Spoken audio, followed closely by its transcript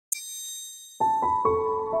Hi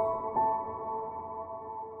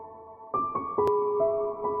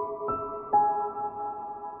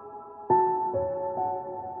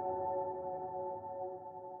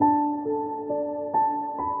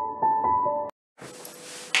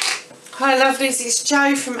lovelies, it's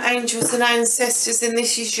Jo from Angels and Ancestors, and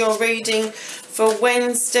this is your reading for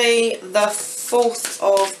Wednesday the 4th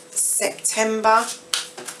of September.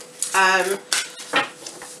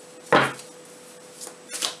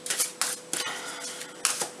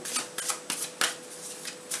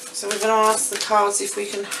 So we're going to ask the cards if we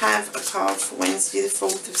can have a card for Wednesday the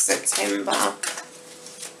 4th of September.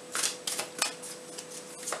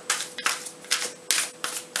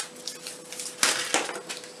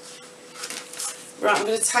 Right, I'm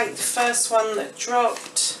going to take the first one that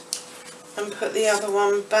dropped and put the other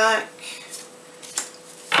one back.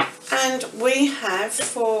 And we have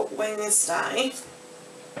for Wednesday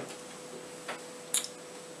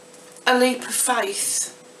a leap of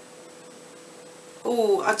faith.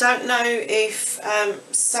 Oh, I don't know if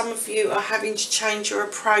some of you are having to change your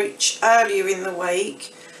approach earlier in the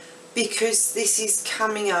week because this is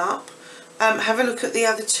coming up. Have a look at the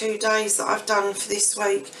other 2 days that I've done for this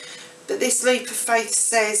week. But this leap of faith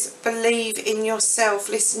says, believe in yourself,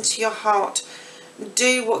 listen to your heart,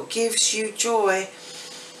 do what gives you joy.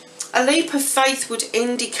 A leap of faith would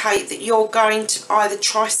indicate that you're going to either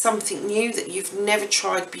try something new that you've never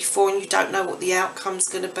tried before and you don't know what the outcome's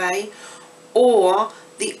going to be, or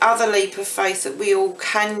the other leap of faith that we all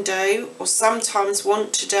can do or sometimes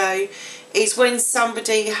want to do is when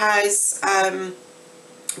somebody has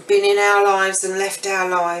been in our lives and left our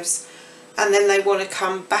lives, and then they want to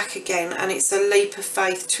come back again, and it's a leap of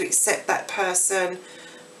faith to accept that person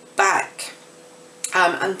back.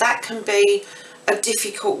 And that can be a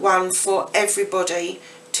difficult one for everybody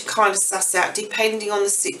to kind of suss out, depending on the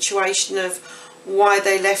situation of why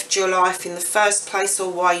they left your life in the first place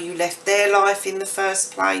or why you left their life in the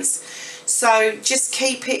first place. So just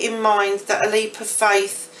keep it in mind that a leap of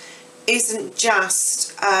faith isn't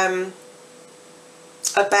just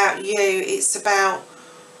about you, it's about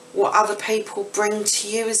what other people bring to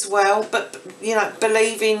you as well. But you know,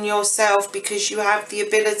 believe in yourself because you have the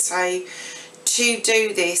ability to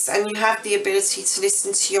do this, and you have the ability to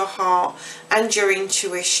listen to your heart and your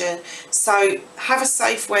intuition. So have a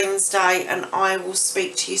safe Wednesday, and I will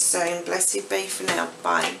speak to you soon. Blessed be for now.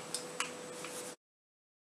 Bye.